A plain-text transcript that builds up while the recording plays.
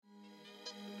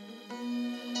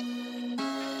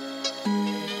Hi,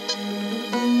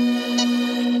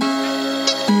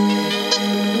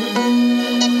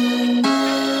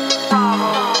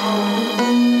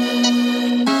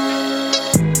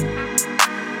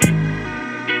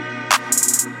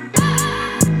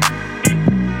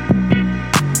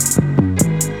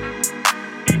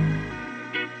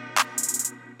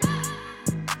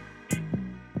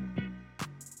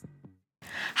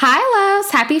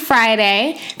 loves. Happy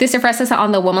Friday. This is Refreshes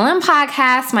on the Woman Lynn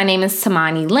podcast. My name is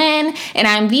Tamani Lynn, and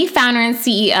I'm the founder and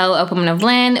CEO of Women of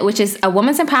Lynn, which is a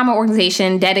women's empowerment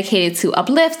organization dedicated to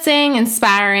uplifting,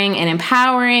 inspiring, and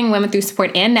empowering women through support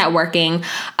and networking.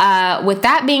 With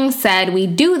that being said, we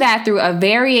do that through a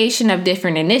variation of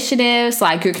different initiatives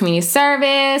like group community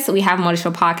service. We have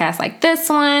motivational podcasts like this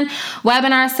one,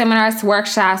 webinars, seminars,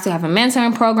 workshops. We have a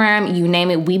mentoring program. You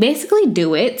name it, we basically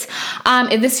do it.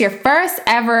 If this is your first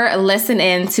ever listen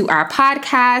in to our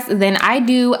podcast, then I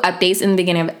do updates in the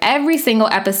beginning of every single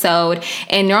episode.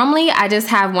 And normally I just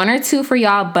have one or two for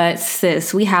y'all, but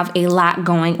sis, we have a lot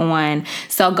going on.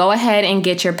 So go ahead and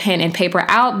get your pen and paper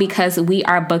out because we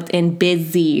are booked and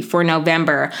busy for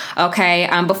November. Okay.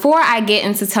 Before I get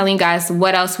into telling you guys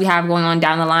what else we have going on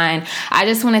down the line, I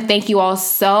just want to thank you all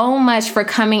so much for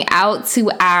coming out to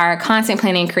our Content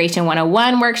Planning and Creation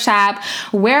 101 workshop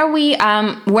where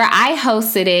I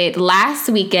hosted it last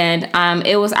weekend.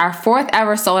 It was our fourth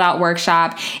ever sold out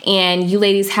workshop, and you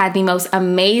ladies had the most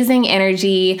amazing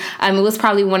energy. It was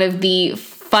probably one of the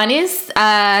funnest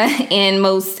and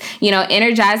most,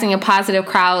 energizing and positive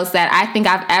crowds that I think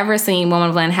I've ever seen Women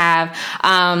of Lynn have.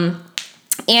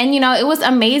 And, it was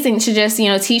amazing to just,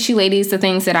 teach you ladies the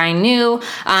things that I knew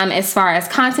as far as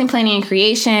content planning and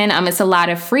creation. It's a lot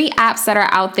of free apps that are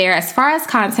out there as far as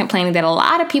content planning that a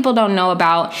lot of people don't know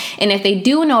about. And if they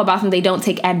do know about them, they don't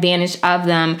take advantage of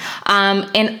them.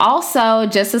 And also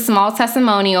just a small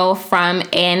testimonial from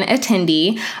an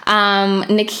attendee,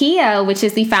 Nakia, which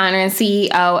is the founder and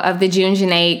CEO of the June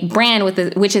Janae brand,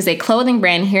 which is a clothing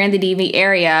brand here in the DV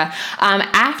area.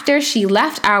 After she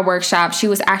left our workshop, she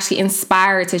was actually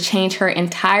inspired to change her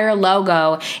entire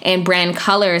logo and brand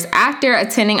colors after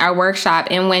attending our workshop.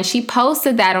 And when she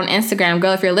posted that on Instagram,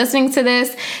 girl, if you're listening to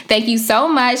this, thank you so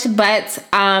much. But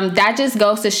that just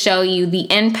goes to show you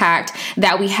the impact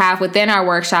that we have within our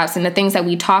workshops and the things that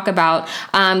we talk about.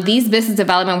 These business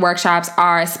development workshops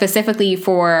are specifically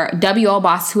for WO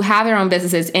bosses who have their own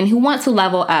businesses and who want to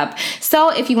level up. So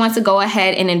if you want to go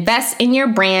ahead and invest in your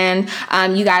brand,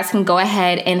 you guys can go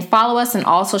ahead and follow us on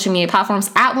all social media platforms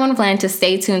at Women of Lynn to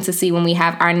stay tuned to see when we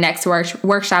have our next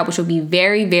workshop, which will be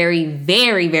very, very,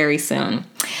 very, very soon.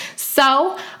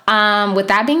 So with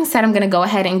that being said, I'm going to go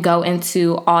ahead and go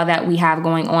into all that we have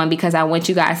going on because I want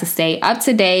you guys to stay up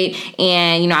to date.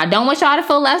 And, I don't want y'all to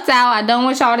feel left out. I don't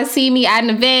want y'all to see me at an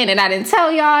event and I didn't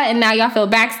tell y'all and now y'all feel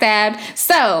backstabbed.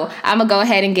 So I'm going to go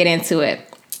ahead and get into it.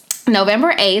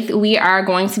 November 8th, we are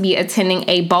going to be attending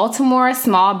a Baltimore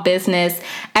Small Business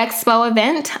Expo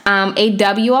event. A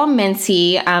WO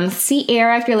mentee,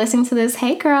 Sierra, if you're listening to this,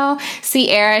 hey girl.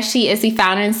 Sierra, she is the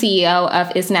founder and CEO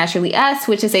of It's Naturally Us,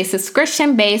 which is a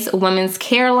subscription-based women's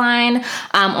care line.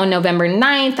 On November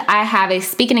 9th, I have a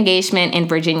speaking engagement in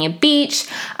Virginia Beach.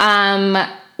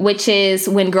 Which is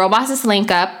when Girl Bosses Link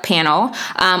Up panel.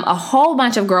 A whole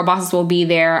bunch of girl bosses will be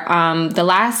there. The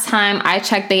last time I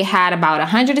checked, they had about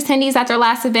 100 attendees at their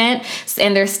last event,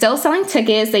 and they're still selling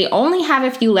tickets. They only have a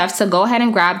few left, so go ahead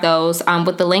and grab those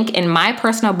with the link in my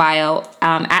personal bio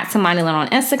at Tamani Lynn on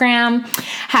Instagram.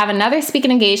 Have another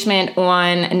speaking engagement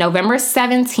on November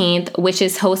 17th, which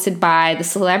is hosted by the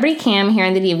Celebrity Cam here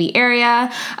in the DMV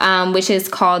area, which is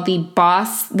called the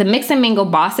Mix and Mingle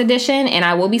Boss Edition, and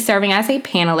I will be serving as a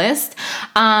panelist.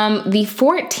 The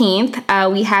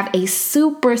 14th, we have a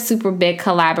super, super big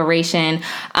collaboration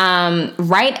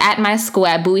right at my school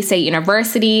at Bowie State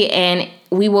University, and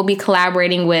we will be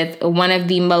collaborating with one of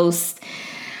the most,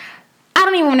 I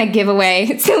don't even want to give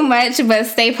away too much, but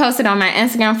stay posted on my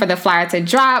Instagram for the flyer to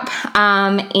drop.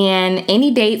 And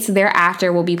any dates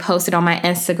thereafter will be posted on my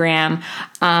Instagram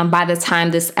by the time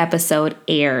this episode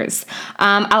airs.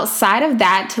 Outside of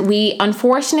that, we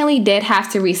unfortunately did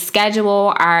have to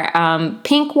reschedule our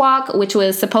Pink Walk, which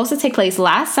was supposed to take place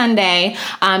last Sunday.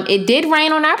 It did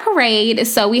rain on our parade,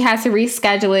 so we had to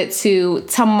reschedule it to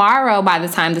tomorrow by the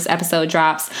time this episode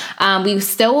drops. We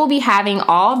still will be having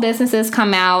all businesses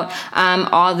come out,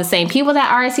 all the same people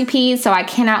that RSVP'd, so I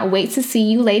cannot wait to see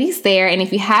you ladies there. And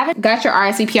if you haven't got your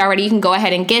RSVP already, you can go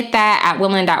ahead and get that at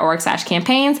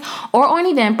women.org/campaigns or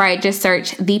on Eventbrite, just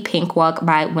search The Pink Walk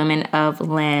by Women of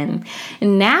Lynn.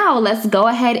 Now, let's go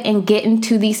ahead and get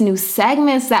into these new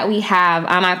segments that we have.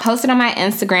 I posted on my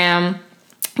Instagram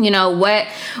What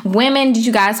women did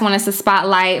you guys want us to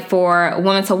spotlight for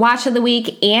Women to Watch of the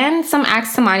Week, and some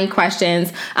Ask Tamani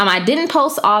questions. I didn't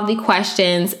post all the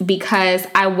questions because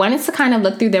I wanted to kind of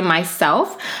look through them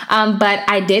myself, but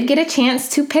I did get a chance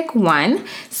to pick one.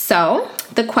 So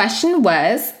the question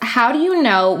was, how do you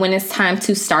know when it's time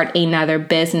to start another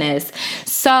business?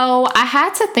 So I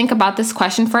had to think about this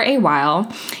question for a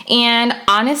while. And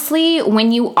honestly,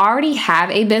 when you already have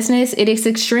a business, it is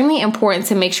extremely important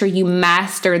to make sure you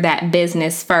master that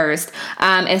business first,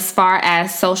 as far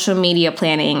as social media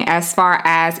planning, as far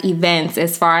as events,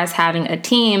 as far as having a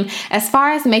team, as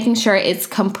far as making sure it's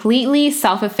completely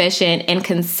self-efficient and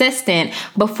consistent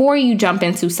before you jump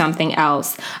into something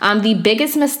else. The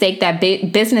biggest mistake that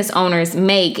business owners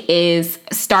make is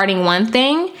starting one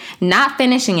thing, not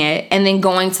finishing it, and then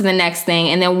going to the next thing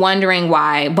and then wondering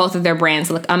why both of their brands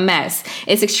look a mess.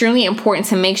 It's extremely important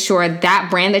to make sure that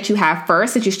brand that you have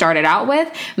first, that you started out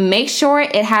with, make sure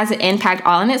it has an impact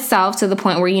all in itself to the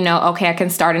point where okay, I can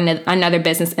start another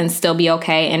business and still be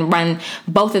okay and run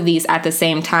both of these at the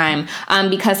same time.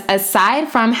 Because aside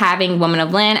from having Women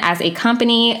of Lynn as a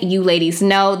company, you ladies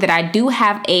know that I do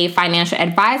have a financial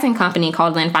advising company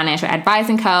called Lynn Financial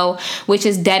Advising Co., which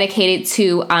is dedicated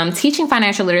to teaching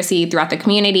financial literacy throughout the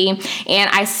community. And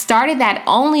I started that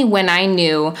only when I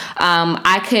knew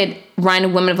I could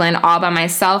run Women of Lynn all by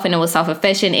myself, and it was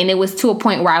self-efficient, and it was to a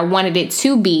point where I wanted it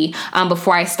to be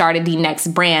before I started the next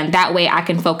brand. That way I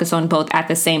can focus on both at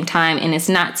the same time and it's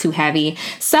not too heavy.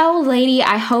 So lady,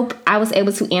 I hope I was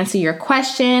able to answer your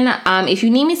question. If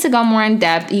you need me to go more in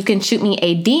depth, you can shoot me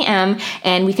a DM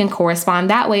and we can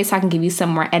correspond that way so I can give you some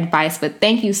more advice. But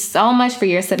thank you so much for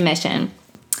your submission.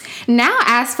 Now,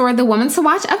 as for the Woman to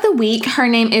Watch of the Week, her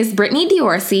name is Brittany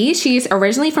Diorsi. She's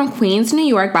originally from Queens, New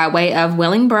York, by way of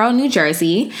Willingboro, New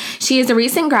Jersey. She is a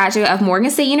recent graduate of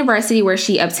Morgan State University, where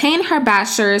she obtained her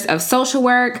bachelor's of social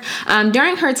work.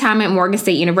 During her time at Morgan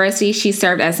State University, she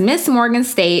served as Miss Morgan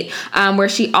State, where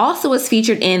she also was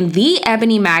featured in The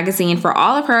Ebony magazine for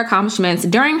all of her accomplishments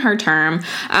during her term.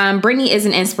 Brittany is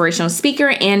an inspirational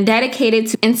speaker and dedicated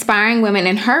to inspiring women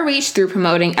in her reach through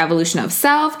promoting evolution of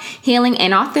self, healing,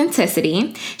 and authenticity.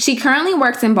 She currently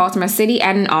works in Baltimore City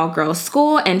at an all-girls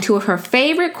school, and two of her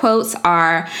favorite quotes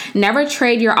are, "Never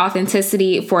trade your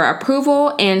authenticity for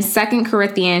approval," and 2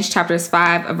 Corinthians chapters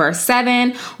 5, verse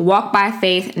 7, "Walk by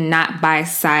faith, not by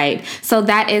sight." So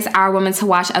that is our Woman to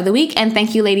Watch of the Week, and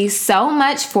thank you ladies so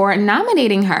much for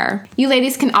nominating her. You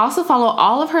ladies can also follow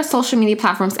all of her social media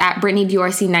platforms at Brittany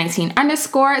Diorsi 19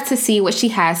 _ to see what she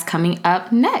has coming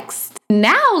up next.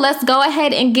 Now let's go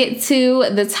ahead and get to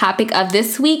the topic of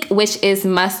this week, which is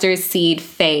mustard seed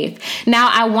faith. Now,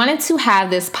 I wanted to have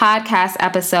this podcast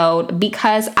episode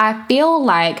because I feel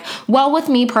like, well, with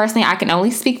me personally, I can only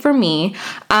speak for me.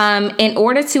 In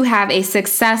order to have a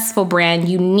successful brand,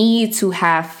 you need to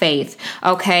have faith.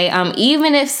 Okay.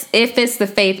 Even if it's the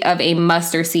faith of a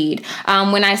mustard seed.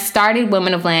 When I started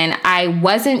Women of Lynn, I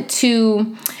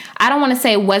don't want to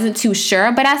say wasn't too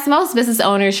sure, but as most business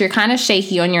owners, you're kind of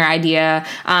shaky on your idea.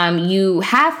 You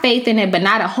have faith in it, but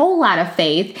not a whole lot of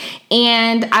faith.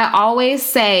 And I always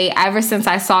say, ever since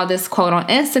I saw this quote on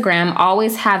Instagram,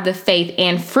 always have the faith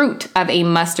and fruit of a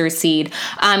mustard seed.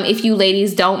 If you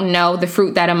ladies don't know the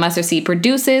fruit that a mustard seed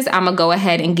produces, I'm going to go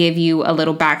ahead and give you a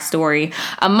little backstory.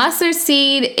 A mustard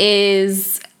seed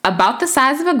is about the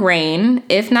size of a grain,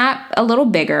 if not a little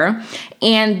bigger.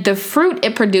 And the fruit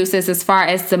it produces, as far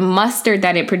as the mustard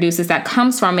that it produces that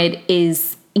comes from it,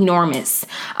 is enormous.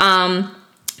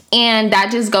 And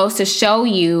that just goes to show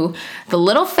you the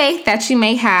little faith that you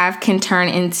may have can turn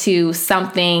into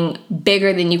something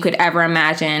bigger than you could ever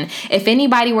imagine. If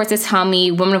anybody were to tell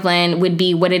me Women of Lynn would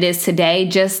be what it is today,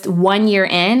 just 1 year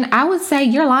in, I would say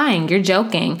you're lying, you're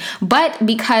joking. But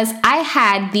because I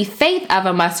had the faith of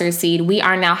a mustard seed, we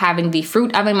are now having the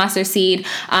fruit of a mustard seed.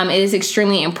 It is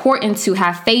extremely important to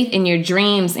have faith in your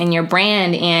dreams and your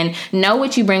brand and know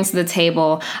what you bring to the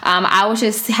table.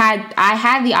 I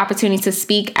had the opportunity to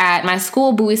speak at my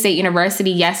school, Bowie State University,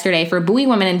 yesterday for Bowie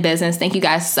Women in Business. Thank you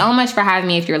guys so much for having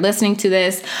me if you're listening to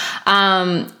this.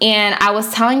 And I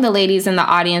was telling the ladies in the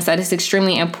audience that it's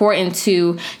extremely important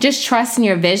to just trust in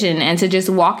your vision and to just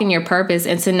walk in your purpose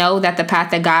and to know that the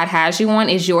path that God has you on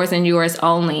is yours and yours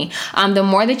only. The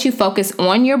more that you focus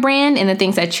on your brand and the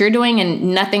things that you're doing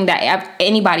and nothing that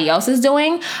anybody else is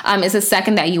doing, is a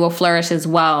second that you will flourish as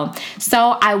well.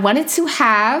 So I wanted to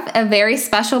have a very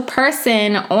special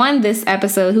person on this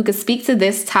episode who could speak to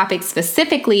this topic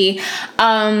specifically.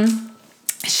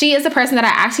 she is a person that I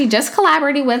actually just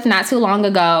collaborated with not too long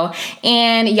ago.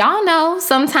 And y'all know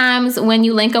sometimes when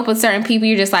you link up with certain people,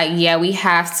 you're just like, yeah, we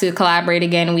have to collaborate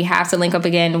again. We have to link up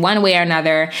again one way or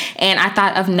another. And I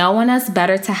thought of no one else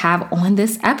better to have on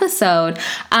this episode.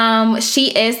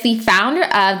 She is the founder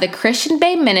of the Christian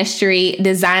Bae Ministry,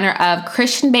 designer of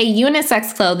Christian Bae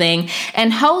unisex clothing,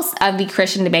 and host of the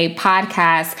Christian Bae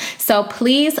podcast. So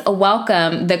please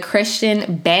welcome the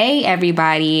Christian Bae,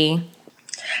 everybody.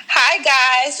 Hi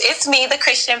guys, it's me, the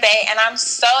Christian Bae, and I'm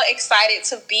so excited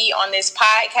to be on this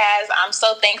podcast. I'm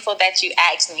so thankful that you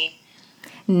asked me.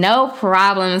 No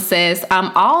problem, sis.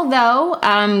 Although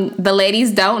the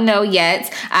ladies don't know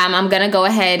yet, I'm going to go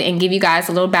ahead and give you guys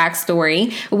a little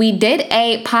backstory. We did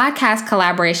a podcast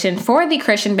collaboration for the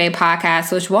Christian Bae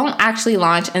podcast, which won't actually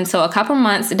launch until a couple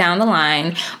months down the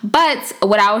line. But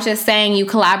what I was just saying, you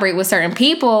collaborate with certain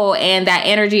people and that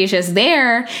energy is just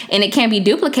there and it can't be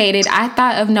duplicated. I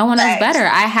thought of no one else better.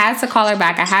 I had to call her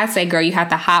back. I had to say, girl, you have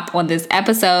to hop on this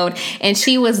episode. And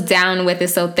she was down with it.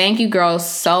 So thank you, girls,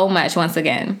 so much once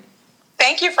again.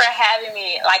 Thank you for having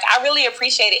me. Like, I really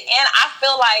appreciate it. And I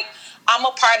feel like I'm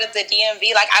a part of the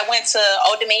DMV. Like, I went to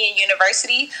Old Dominion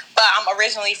University, but I'm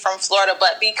originally from Florida.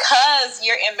 But because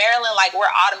you're in Maryland, like, we're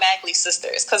automatically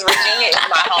sisters because Virginia is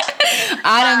my home.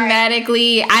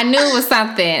 Automatically. I knew it was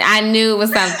something.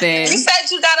 You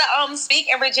said you got to speak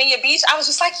in Virginia Beach. I was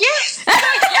just like, yes.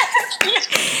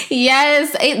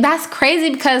 Yes. That's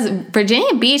crazy because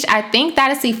Virginia Beach, I think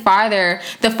that is the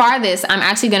farthest I'm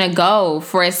actually going to go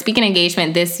for a speaking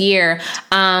engagement this year.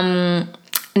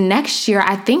 Next year,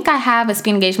 I think I have a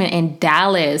speaking engagement in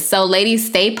Dallas. So ladies,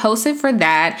 stay posted for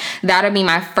that. That'll be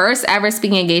my first ever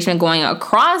speaking engagement going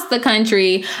across the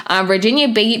country. Virginia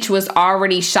Beach was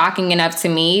already shocking enough to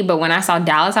me. But when I saw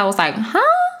Dallas, I was like, huh?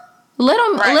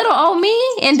 Little old me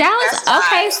in Dallas?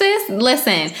 Okay, sis.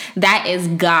 Listen, that is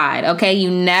God, okay? You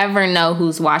never know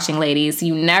who's watching, ladies.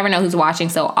 You never know who's watching.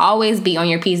 So always be on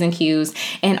your P's and Q's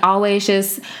and always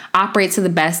just operate to the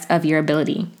best of your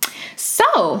ability.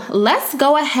 So let's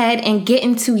go ahead and get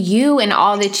into you and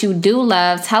all that you do,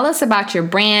 love. Tell us about your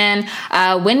brand.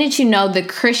 When did you know the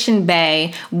Christian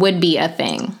Bae would be a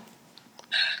thing?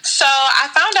 So I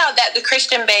found out that the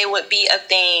Christian Bae would be a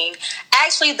thing.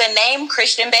 Actually, the name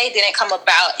Christian Bae didn't come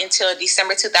about until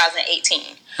December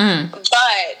 2018.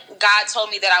 But God told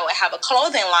me that I would have a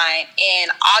clothing line in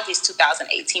August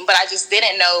 2018, but I just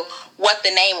didn't know what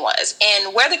the name was.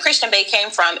 And where the Christian Bae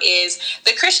came from is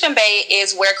the Christian Bae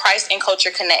is where Christ and culture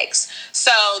connects.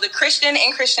 So the Christian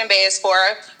in Christian Bae is for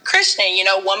Christian,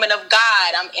 woman of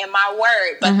God, I'm in my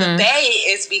word. But the Bae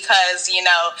is because,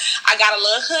 I got a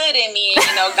little hood in me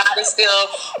and, God is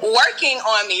still working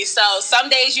on me. So some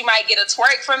days you might get a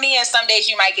twerk from me and some days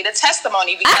you might get a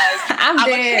testimony because I'm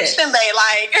a Christian Bae.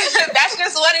 Like, that's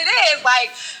just what it is. Like,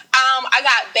 I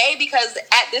got Bae because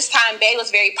at this time, Bae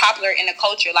was very popular in the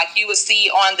culture. Like you would see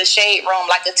on the Shade Room,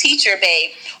 like a teacher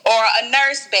Bae or a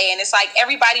nurse Bae. And it's like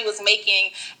everybody was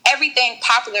making everything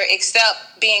popular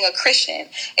except being a Christian,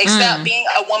 except being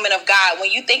a woman of God.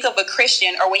 When you think of a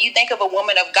Christian or when you think of a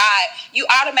woman of God, you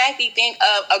automatically think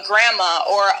of a grandma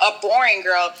or a boring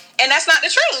girl. And that's not the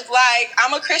truth. Like,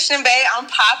 I'm a Christian Bae, I'm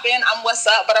popping, I'm what's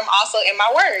up, but I'm also in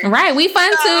my word. Right, we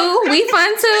fun too.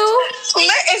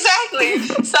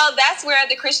 Exactly. So that's where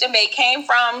the Christian Bae came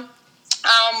from.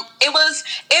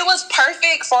 It was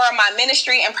perfect for my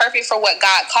ministry and perfect for what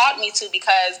God called me to,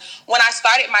 because when I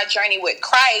started my journey with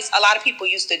Christ, a lot of people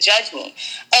used to judge me,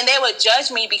 and they would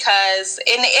judge me because,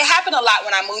 and it happened a lot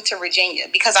when I moved to Virginia,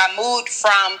 because I moved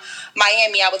from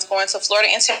Miami. I was going to Florida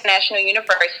International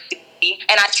University,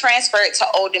 and I transferred to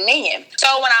Old Dominion. So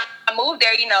when I moved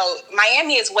there,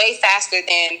 Miami is way faster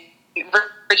than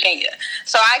Virginia.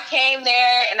 So I came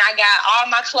there and I got all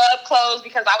my club clothes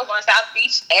because I was on South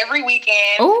Beach every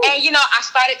weekend. Ooh. And, I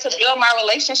started to build my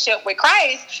relationship with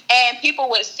Christ, and people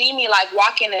would see me like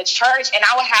walking to church and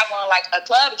I would have on like a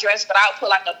club dress, but I would put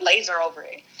like a blazer over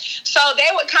it. So they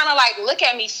would kind of like look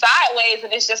at me sideways,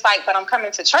 and it's just like, but I'm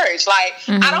coming to church. Like,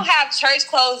 I don't have church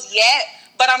clothes yet,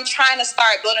 but I'm trying to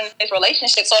start building this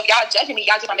relationship. So if y'all judging me,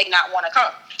 y'all just make not want to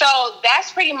come. So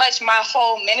that's pretty much my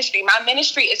whole ministry. My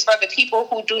ministry is for the people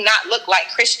who do not look like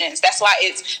Christians. That's why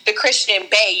it's the Christian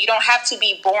Bae. You don't have to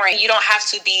be boring. You don't have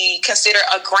to be considered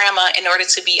a grandma in order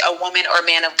to be a woman or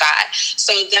man of God.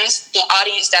 So that's the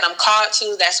audience that I'm called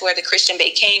to. That's where the Christian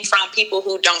Bae came from. People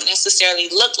who don't necessarily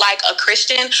look like a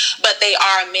Christian, but they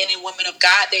are men and women of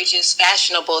God. They're just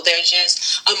fashionable. They're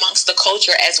just amongst the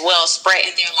culture as well,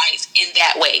 spreading their lights in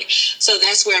that way. So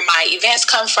that's where my events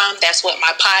come from. That's what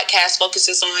my podcast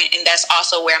focuses on. And that's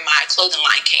also where my clothing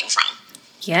line came from.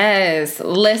 Yes.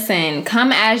 Listen,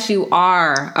 come as you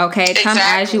are, okay? Come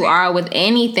as you are with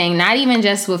anything, not even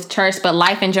just with church, but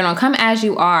life in general. Come as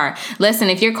you are. Listen,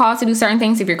 if you're called to do certain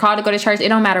things, if you're called to go to church, it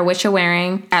don't matter what you're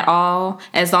wearing at all.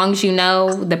 As long as you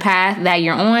know the path that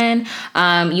you're on,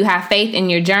 you have faith in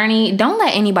your journey. Don't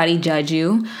let anybody judge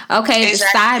you, okay?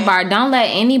 Exactly. Sidebar, don't let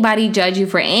anybody judge you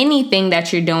for anything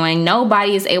that you're doing.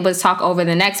 Nobody is able to talk over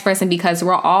the next person because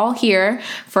we're all here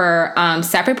for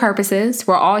separate purposes.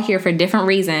 We're all here for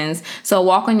different reasons. So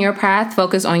walk on your path,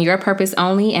 focus on your purpose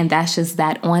only, and that's just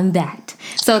that on that.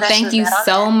 So thank you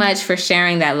so much for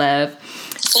sharing that, love.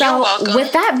 So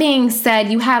with that being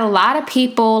said, you had a lot of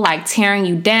people like tearing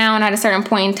you down at a certain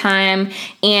point in time,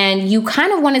 and you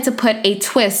kind of wanted to put a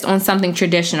twist on something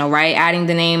traditional, right? Adding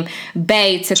the name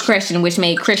Bae to Christian, which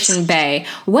made Christian Bae.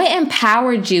 What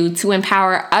empowered you to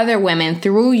empower other women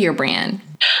through your brand?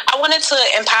 I wanted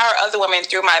to empower other women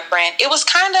through my brand.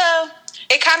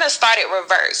 It kind of started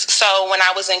reverse. So when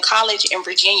I was in college in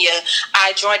Virginia,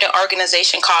 I joined an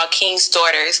organization called King's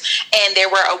Daughters, and they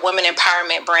were a women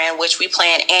empowerment brand, which we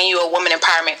plan annual women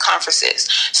empowerment conferences.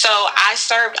 So I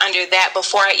served under that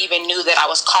before I even knew that I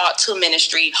was called to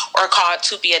ministry or called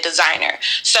to be a designer.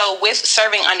 So with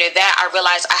serving under that, I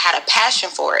realized I had a passion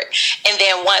for it. And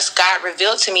then once God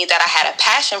revealed to me that I had a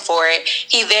passion for it,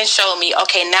 he then showed me,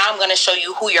 okay, now I'm going to show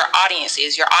you who your audience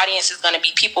is. Your audience is going to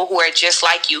be people who are just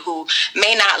like you, who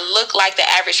may not look like the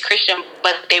average Christian,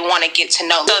 but they want to get to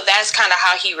know. So that's kind of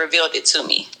how he revealed it to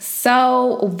me.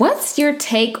 So what's your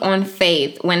take on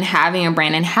faith when having a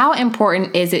brand, and how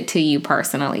important is it to you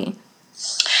personally?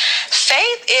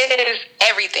 Faith is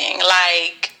everything.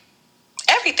 Like,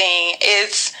 everything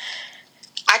is,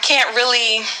 I can't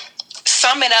really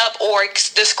sum it up or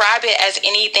describe it as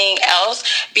anything else,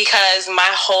 because my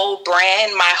whole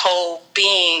brand, my whole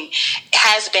being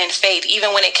has been faith.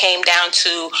 Even when it came down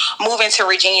to moving to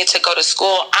Virginia to go to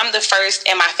school, I'm the first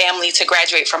in my family to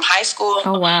graduate from high school.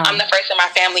 Oh, wow. I'm the first in my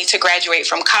family to graduate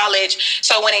from college.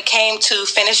 So when it came to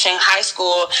finishing high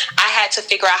school, I had to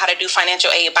figure out how to do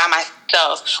financial aid by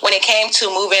myself. When it came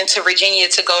to moving to Virginia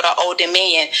to go to Old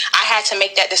Dominion, I had to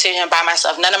make that decision by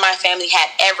myself. None of my family had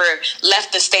ever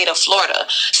left the state of Florida.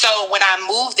 So when I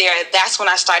moved there, that's when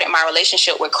I started my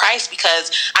relationship with Christ, because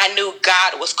I knew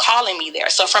God was calling me there.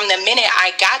 So from the minute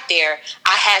I got there,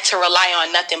 I had to rely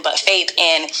on nothing but faith,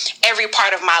 and every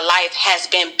part of my life has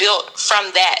been built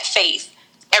from that faith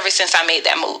ever since I made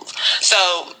that move.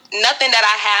 So nothing that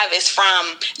I have is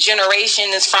from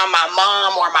generations, from my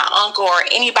mom or my uncle or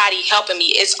anybody helping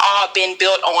me. It's all been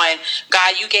built on,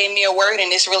 God, you gave me a word,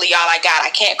 and it's really all I got.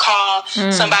 I can't call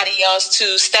somebody else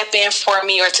to step in for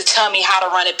me, or to tell me how to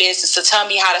run a business, to tell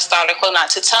me how to start a clothing line,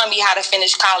 to tell me how to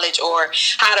finish college or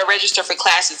how to register for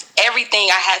classes. Everything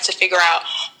I had to figure out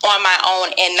on my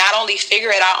own, and not only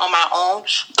figure it out on my own,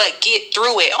 but get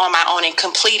through it on my own and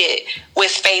complete it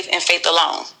with faith and faith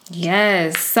alone.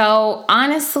 Yes. So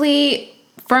honestly,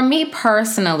 for me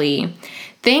personally,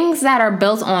 things that are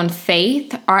built on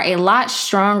faith are a lot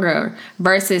stronger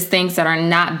versus things that are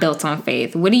not built on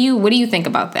faith. What do you think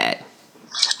about that?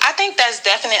 I think that's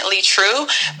definitely true,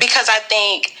 because I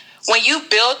think when you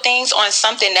build things on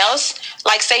something else,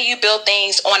 like say you build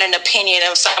things on an opinion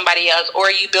of somebody else,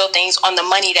 or you build things on the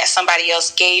money that somebody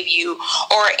else gave you,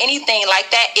 or anything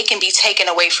like that, it can be taken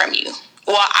away from you.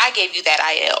 Well, I gave you that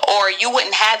IL, or you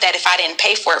wouldn't have that if I didn't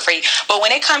pay for it for you. But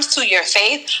when it comes to your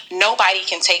faith, nobody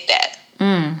can take that.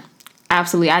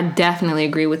 Absolutely. I definitely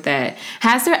agree with that.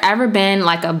 Has there ever been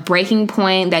like a breaking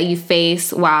point that you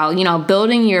face while,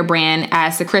 building your brand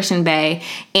as the Christian Bae,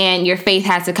 and your faith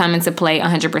has to come into play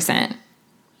 100%?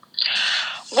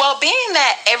 Well, being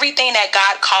that everything that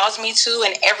God calls me to,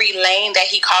 and every lane that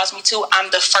he calls me to,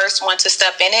 I'm the first one to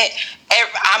step in it.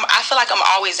 I feel like I'm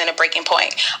always in a breaking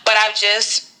point, but I've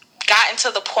just gotten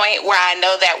to the point where I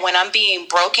know that when I'm being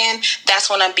broken, that's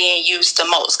when I'm being used the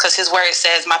most, because his word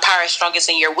says my power is strongest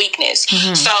in your weakness.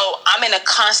 So I'm in a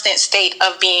constant state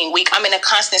of being weak. I'm in a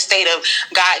constant state of,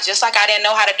 God, just like I didn't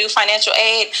know how to do financial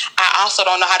aid, I also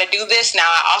don't know how to do this now.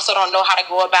 I also don't know how to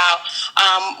go about,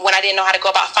 when I didn't know how to go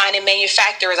about finding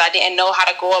manufacturers, I didn't know how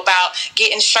to go about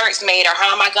getting shirts made, or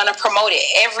how am I going to promote it.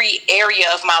 Every area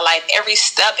of my life, every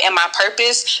step in my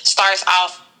purpose starts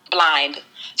off blind.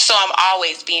 So I'm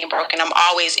always being broken. I'm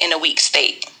always in a weak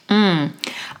state.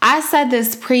 I said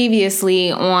this previously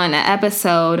on an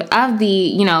episode of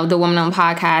the Woman on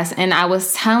podcast, and I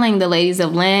was telling the ladies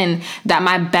of Lynn that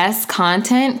my best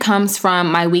content comes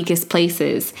from my weakest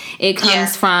places. It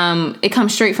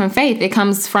comes straight from faith. It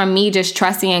comes from me just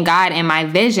trusting in God and my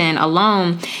vision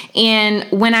alone. And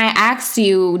when I asked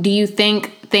you, do you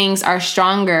think things are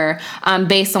stronger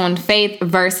based on faith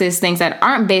versus things that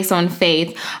aren't based on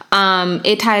faith,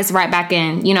 it ties right back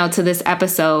in, to this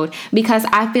episode, because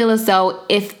I feel as though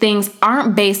if things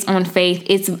aren't based on faith,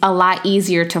 it's a lot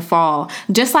easier to fall.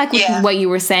 Just like with what you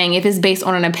were saying, if it's based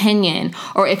on an opinion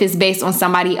or if it's based on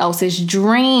somebody else's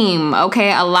dream.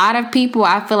 Okay. A lot of people,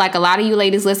 I feel like a lot of you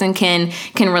ladies listen can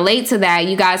relate to that.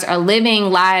 You guys are living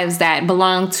lives that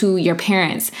belong to your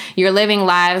parents. You're living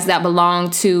lives that belong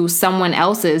to someone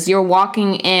else's. You're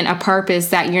walking in a purpose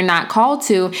that you're not called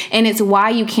to. And it's why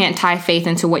you can't tie faith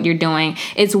into what you're doing.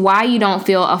 It's why you don't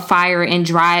feel a fire and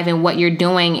drive in what you're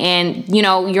doing and,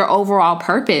 your overall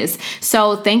purpose.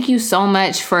 So thank you so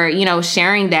much for,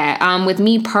 sharing that. With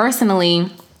me personally,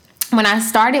 when I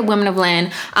started Women of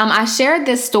Lynn, I shared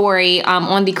this story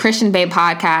on the Christian Babe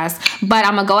podcast, but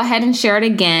I'm going to go ahead and share it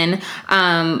again.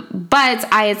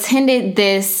 But I attended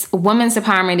this women's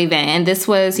empowerment event, and this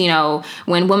was,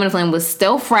 when Women of Lynn was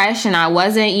still fresh, and I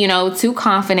wasn't, too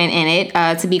confident in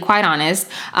it, to be quite honest.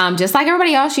 Just like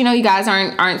everybody else, you guys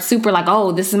aren't super like,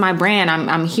 oh, this is my brand.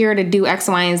 I'm here to do X,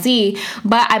 Y, and Z.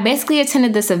 But I basically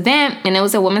attended this event, and it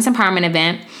was a women's empowerment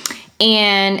event.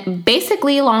 And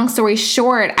basically, long story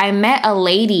short, I met a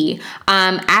lady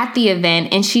at the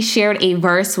event, and she shared a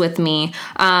verse with me,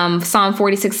 Psalm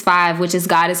 46:5, which is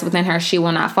God is within her, she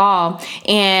will not fall.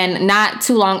 And not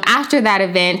too long after that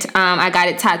event, I got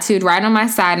it tattooed right on my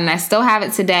side, and I still have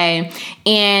it today.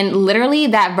 And literally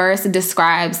that verse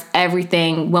describes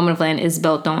everything Women of Lynn is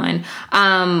built on.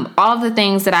 All of the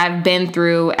things that I've been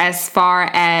through as far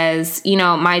as,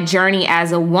 my journey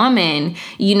as a woman,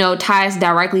 ties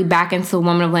directly back into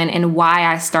Women of Lynn and why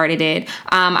I started it.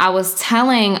 I was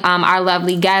telling our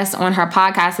lovely guest on her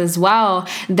podcast as well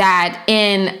that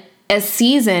in a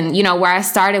season, where I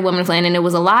started Women of Lynn, and it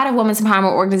was a lot of women's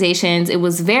empowerment organizations. It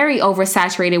was very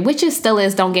oversaturated, which it still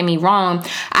is, don't get me wrong.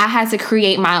 I had to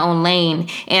create my own lane,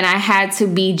 and I had to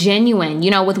be genuine,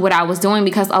 with what I was doing,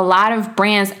 because a lot of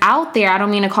brands out there, I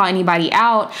don't mean to call anybody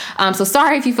out, so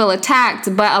sorry if you feel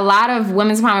attacked, but a lot of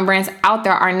women's empowerment brands out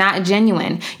there are not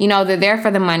genuine. They're there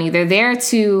for the money. They're there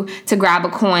to grab a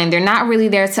coin. They're not really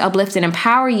there to uplift and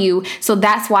empower you. So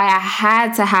that's why I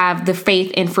had to have the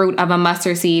faith and fruit of a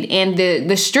mustard seed, and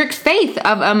the strict faith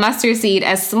of a mustard seed,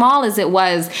 as small as it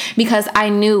was, because I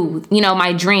knew,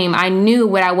 my dream. I knew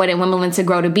what I wanted Women of Lynn to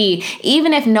grow to be,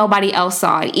 even if nobody else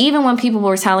saw it. Even when people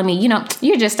were telling me,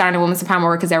 you're just starting a women's empowerment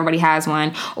org because everybody has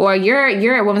one, or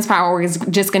your women's empowerment org is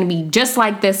just going to be just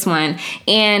like this one.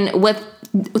 And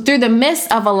through the midst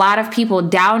of a lot of people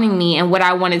doubting me and what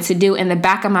I wanted to do, in the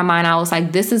back of my mind, I was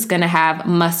like, this is going to have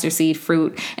mustard seed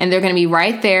fruit. And they're going to be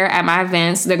right there at my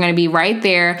events. They're going to be right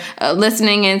there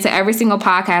listening into every single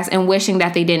podcast and wishing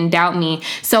that they didn't doubt me.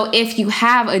 So if you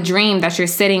have a dream that you're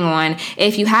sitting on,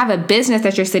 if you have a business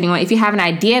that you're sitting on, if you have an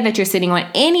idea that you're sitting on,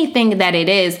 anything that it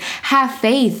is, have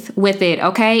faith with it,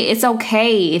 okay? It's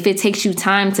okay if it takes you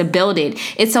time to build it.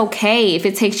 It's okay if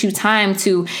it takes you time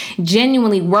to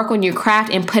genuinely work on your craft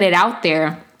and put it out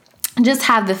there. Just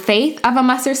have the faith of a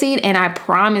mustard seed, and I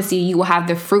promise you will have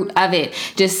the fruit of it.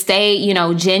 Just stay,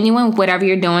 genuine with whatever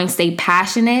you're doing. Stay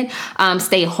passionate,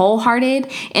 stay wholehearted,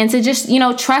 and to just,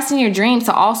 trust in your dreams,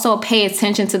 to also pay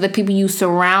attention to the people you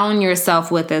surround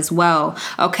yourself with as well.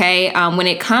 Okay. When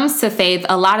it comes to faith,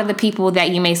 a lot of the people that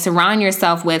you may surround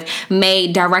yourself with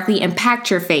may directly impact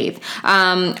your faith.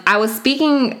 I was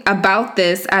speaking about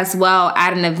this as well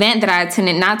at an event that I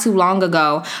attended not too long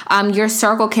ago. Your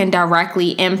circle can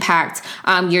directly impact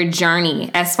your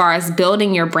journey as far as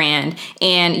building your brand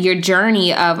and your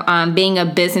journey of being a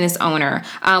business owner.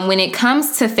 When it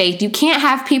comes to faith, you can't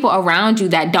have people around you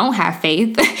that don't have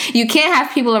faith. You can't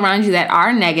have people around you that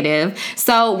are negative.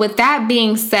 So with that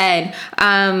being said,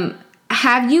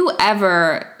 have you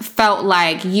ever felt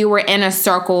like you were in a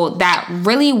circle that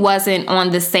really wasn't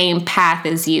on the same path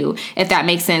as you, if that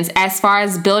makes sense, as far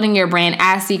as building your brand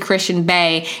as the Christian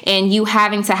Bae and you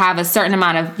having to have a certain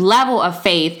amount of level of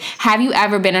faith? Have you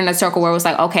ever been in a circle where it was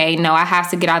like, okay, no, I have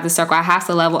to get out of the circle. I have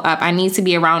to level up. I need to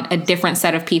be around a different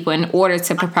set of people in order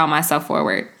to propel myself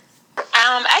forward?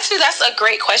 Actually, that's a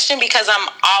great question, because I'm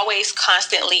always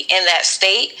constantly in that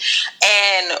state.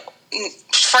 And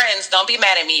friends, don't be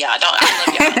mad at me, y'all. I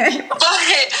love y'all.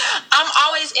 But I'm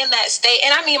always in that state.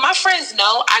 And I mean, my friends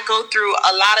know I go through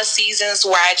a lot of seasons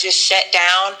where I just shut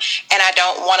down and I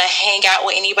don't want to hang out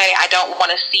with anybody. I don't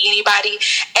want to see anybody.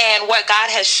 And what God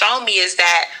has shown me is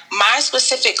that my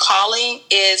specific calling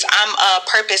is I'm a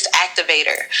purpose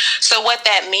activator. So what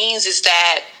that means is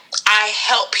that I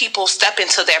help people step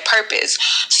into their purpose.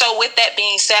 So with that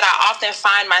being said, I often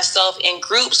find myself in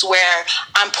groups where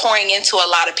I'm pouring into a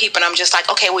lot of people, and I'm just like,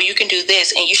 okay, well, you can do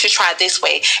this, and you should try this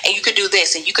way, and you could do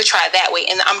this, and you could try that way.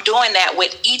 And I'm doing that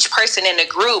with each person in the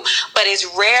group, but it's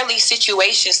rarely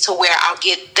situations to where I'll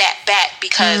get that back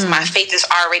because my faith is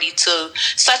already to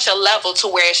such a level to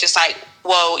where it's just like,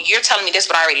 well, you're telling me this,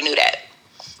 but I already knew that.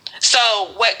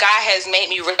 So what God has made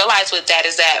me realize with that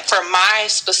is that for my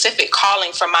specific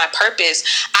calling, for my purpose,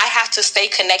 I have to stay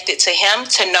connected to him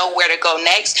to know where to go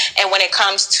next. And when it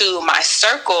comes to my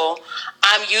circle,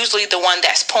 I'm usually the one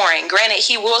that's pouring. Granted,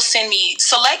 he will send me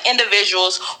select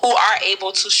individuals who are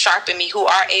able to sharpen me, who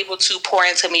are able to pour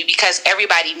into me, because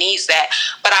everybody needs that.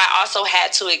 But I also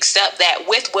had to accept that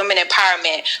with women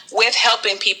empowerment, with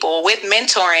helping people, with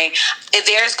mentoring,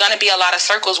 there's going to be a lot of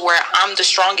circles where I'm the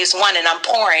strongest one and I'm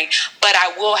pouring. But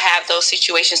I will have those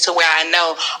situations to where I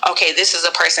know, okay, this is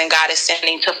a person God is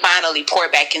sending to finally pour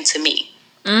back into me.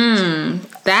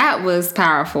 That was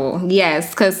powerful.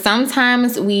 Yes, because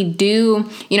sometimes we do,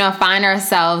 find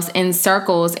ourselves in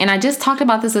circles. And I just talked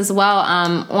about this as well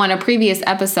on a previous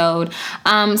episode.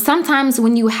 Sometimes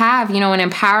when you have, an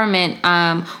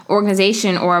empowerment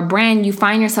organization or a brand, you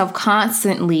find yourself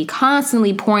constantly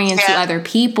pouring into other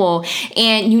people,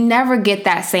 and you never get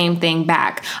that same thing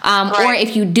back. Or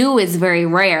if you do, it's very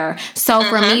rare. So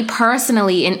for me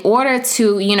personally, in order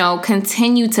to,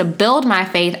 continue to build my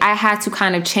faith, I had to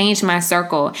kind of change my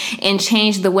circle and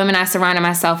change the women I surrounded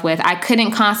myself with. I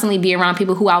couldn't constantly be around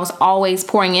people who I was always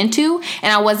pouring into,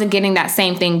 and I wasn't getting that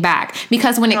same thing back.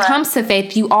 Because when it comes to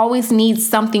faith, you always need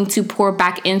something to pour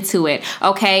back into it.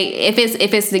 Okay, if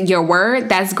it's your word,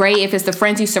 that's great. If it's the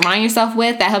friends you surround yourself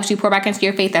with that helps you pour back into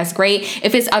your faith, that's great.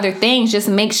 If it's other things, just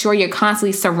make sure you're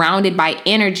constantly surrounded by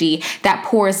energy that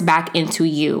pours back into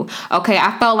you. Okay,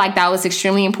 I felt like that was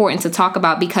extremely important to talk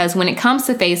about, because when it comes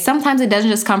to faith, sometimes it doesn't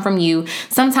just come from you.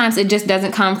 Sometimes it just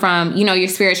doesn't come from, your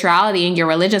spirituality and your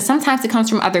religion. Sometimes it comes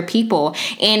from other people,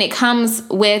 and it comes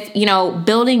with,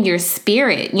 building your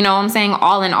spirit, what I'm saying,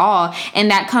 all in all. And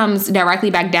that comes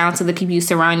directly back down to the people you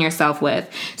surround yourself with.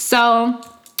 So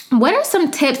what are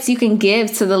some tips you can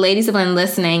give to the ladies of Lynn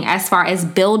listening as far as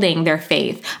building their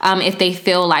faith, if they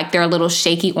feel like they're a little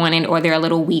shaky on it or they're a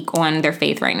little weak on their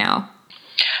faith right now?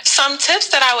 Some tips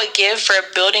that I would give for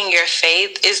building your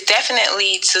faith is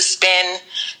definitely to spend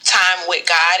time with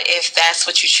God, if that's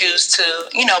what you choose to,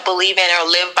 believe in or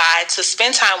live by, to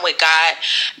spend time with God.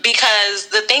 Because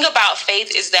the thing about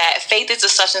faith is that faith is the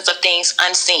substance of things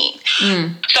unseen.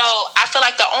 So I feel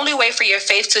like the only way for your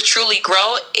faith to truly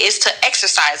grow is to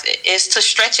exercise it, is to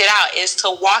stretch it out, is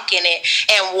to walk in it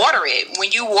and water it.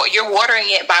 When you're watering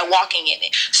it by walking in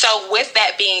it. So with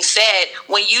that being said,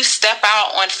 when you step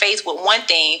out on faith with one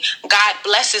thing, God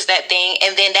blesses that thing,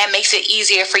 and then that makes it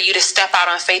easier for you to step out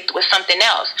on faith with something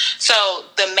else. So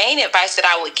the main advice that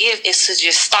I would give is to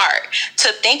just start,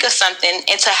 to think of something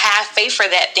and to have faith for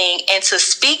that thing, and to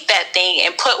speak that thing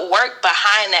and put work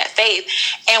behind that faith,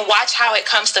 and watch how it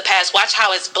comes to pass, watch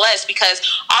how it's blessed, because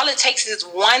all it takes is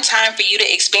one time for you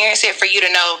to experience it, for you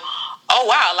to know, oh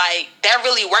wow, like that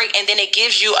really worked, and then it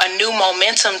gives you a new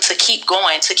momentum to keep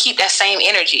going, to keep that same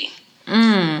energy.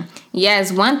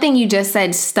 Yes, one thing you just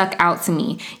said stuck out to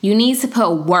me. You need to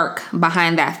put work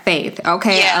behind that faith,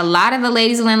 okay? Yeah. A lot of the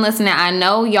ladies listening, I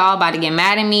know y'all about to get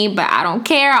mad at me, but I don't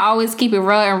care. I always keep it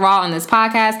real and raw on this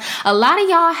podcast. A lot of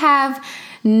y'all have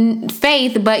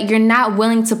faith, but you're not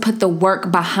willing to put the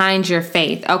work behind your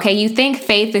faith. Okay, you think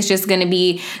faith is just going to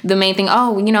be the main thing.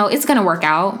 Oh, it's going to work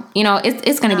out.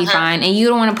 It's going to be fine, and you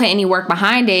don't want to put any work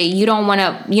behind it. You don't want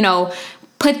to,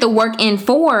 put the work in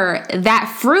for that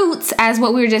fruit. As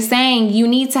what we were just saying, you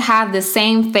need to have the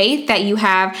same faith that you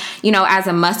have, as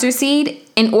a mustard seed,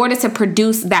 in order to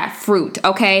produce that fruit.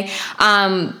 Okay.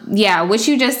 What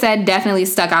you just said definitely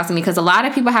stuck out to me, because a lot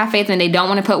of people have faith and they don't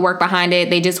want to put work behind it.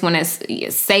 They just want to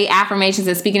say affirmations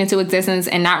and speak it into existence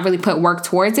and not really put work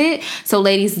towards it. So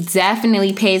ladies,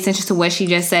 definitely pay attention to what she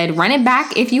just said. Run it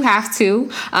back if you have to.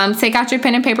 Take out your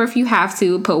pen and paper if you have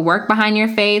to. Put work behind your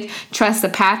faith. Trust the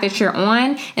path that you're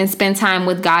on, and spend time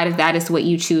with God if that is what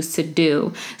you choose to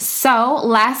do. So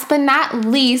last but not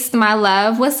least, my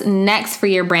love, what's next for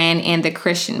your brand and the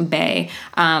Christian Bae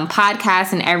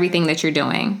podcast and everything that you're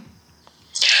doing?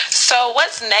 So So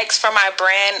what's next for my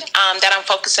brand that I'm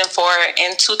focusing for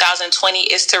in 2020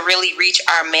 is to really reach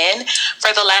our men.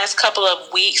 For the last couple of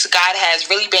weeks, God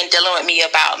has really been dealing with me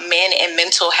about men and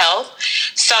mental health.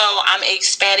 So I'm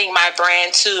expanding my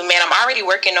brand to men. I'm already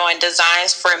working on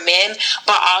designs for men,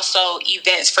 but also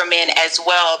events for men as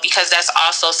well, because that's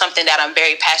also something that I'm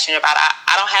very passionate about.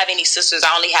 I don't have any sisters.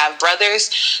 I only have brothers.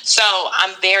 So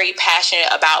I'm very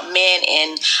passionate about men,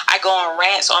 and I go on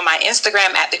rants on my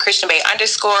Instagram at the Christian Bay _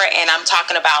 and I'm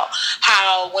talking about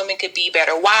how women could be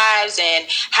better wives and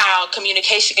how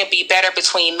communication can be better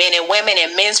between men and women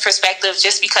and men's perspectives,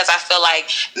 just because I feel like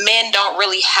men don't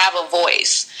really have a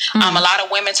voice. A lot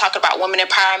of women talk about women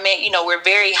empowerment. We're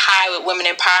very high with women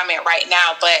empowerment right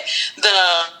now, but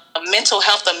the mental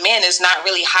health of men is not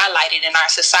really highlighted in our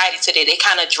society today. They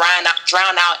kind of drown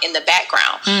out in the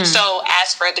background. So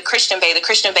as for the Christian Bay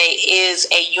is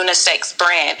a unisex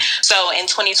brand. So in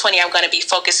 2020, I'm going to be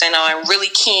focusing on really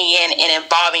keying in and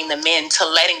involving the men, to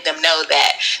letting them know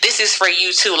that this is for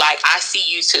you too. Like, I see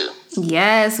you too.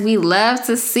 Yes, we love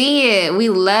to see it. We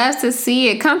love to see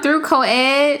it. Come through,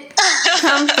 co-ed.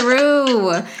 Come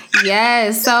through.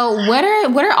 Yes. So what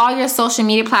are all your social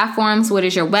media platforms? What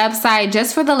is your website?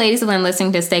 Just for the ladies and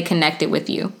listening to stay connected with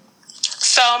you.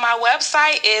 So my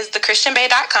website is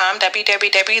thechristianbay.com,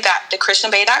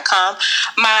 www.thechristianbay.com.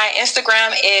 My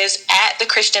Instagram is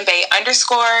 @thechristianbay_.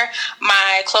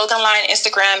 My clothing line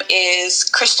Instagram is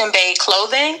Christian Bay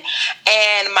Clothing.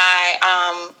 And my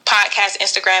podcast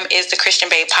Instagram is The Christian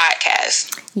Bay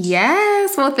Podcast.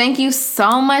 Yes. Well, thank you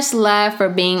so much, love, for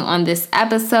being on this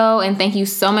episode. And thank you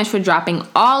so much for dropping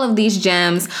all of these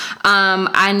gems.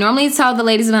 I normally tell the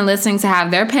ladies who've been listening to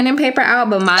have their pen and paper out,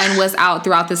 but mine was out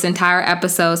throughout this entire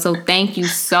episode. So thank you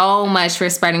so much for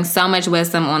spreading so much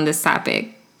wisdom on this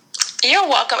topic. You're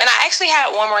welcome. And I actually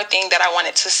had one more thing that I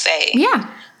wanted to say. Yeah.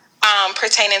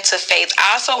 Pertaining to faith.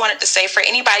 I also wanted to say, for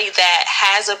anybody that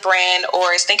has a brand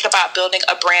or is thinking about building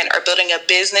a brand or building a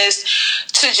business,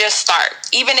 to just start.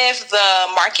 Even if the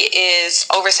market is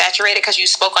oversaturated, because you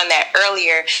spoke on that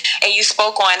earlier, and you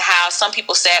spoke on how some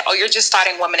people said, oh, you're just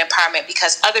starting women empowerment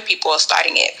because other people are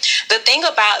starting it. The thing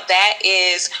about that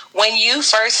is, when you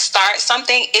first start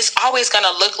something, it's always going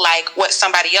to look like what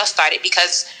somebody else started,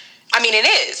 because it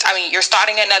is. You're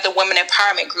starting another women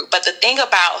empowerment group. But the thing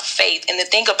about faith and the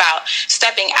thing about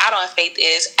stepping out on faith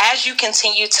is, as you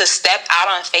continue to step out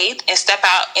on faith and step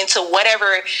out into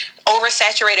whatever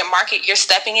oversaturated market you're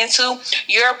stepping into,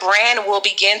 your brand will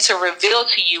begin to reveal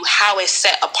to you how it's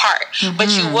set apart. But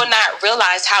you will not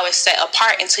realize how it's set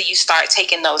apart until you start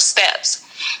taking those steps.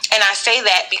 And I say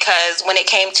that because when it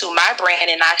came to my brand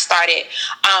and I started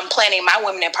planning my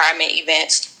women empowerment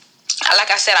events,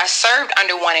 like I said, I served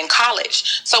under one in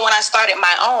college. So when I started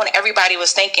my own, everybody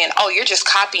was thinking, oh, you're just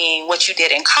copying what you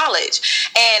did in college.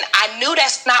 And I knew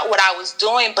that's not what I was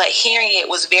doing, but hearing it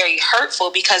was very hurtful,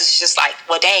 because it's just like,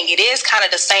 well, dang, it is kind of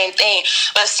the same thing.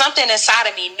 But something inside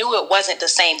of me knew it wasn't the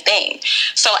same thing.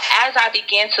 So as I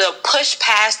began to push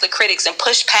past the critics and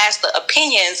push past the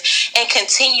opinions and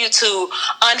continue to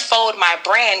unfold my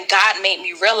brand, God made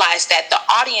me realize that the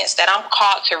audience that I'm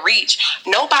called to reach,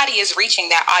 nobody is reaching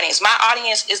that audience. My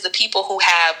audience is the people who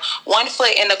have one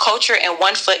foot in the culture and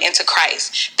one foot into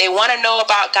Christ. They want to know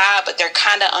about God, but they're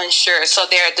kind of unsure. So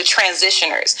they're the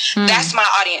transitioners. That's my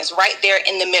audience right there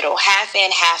in the middle, half in,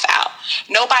 half out.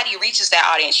 Nobody reaches that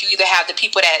audience. You either have the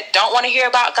people that don't want to hear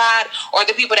about God or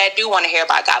the people that do want to hear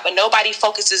about God, but nobody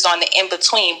focuses on the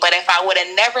in-between. But if I would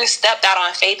have never stepped out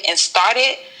on faith and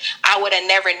started, I would have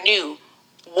never knew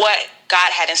what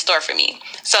God had in store for me.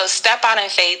 So step out in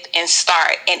faith and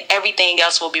start, and everything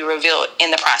else will be revealed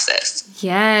in the process.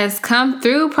 Yes, come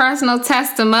through, personal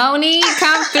testimony.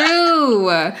 Come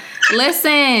through.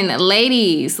 Listen,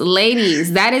 ladies,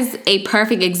 that is a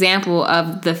perfect example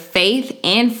of the faith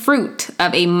and fruit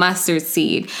of a mustard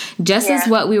seed. Just as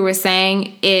what we were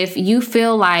saying, if you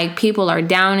feel like people are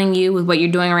downing you with what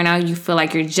you're doing right now, you feel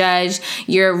like you're judged,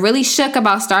 you're really shook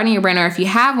about starting your brand, or if you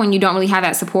have one, you don't really have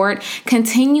that support,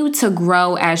 continue to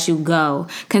grow as you go.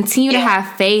 Continue to have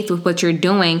faith with what you're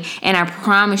doing, and I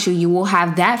promise you, you will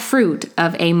have that fruit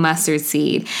of a mustard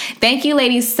seed. Thank you,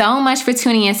 ladies, so much for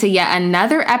tuning in to yet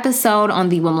another episode on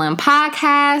the Woman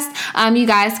Podcast. You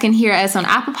guys can hear us on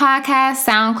Apple Podcasts,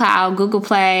 SoundCloud, Google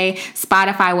Play,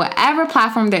 Spotify, whatever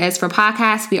platform there is for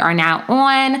podcasts, we are now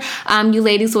on. You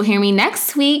ladies will hear me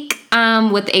next week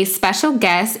with a special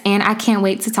guest, and I can't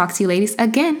wait to talk to you ladies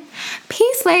again.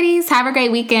 Peace, ladies. Have a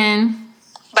great weekend.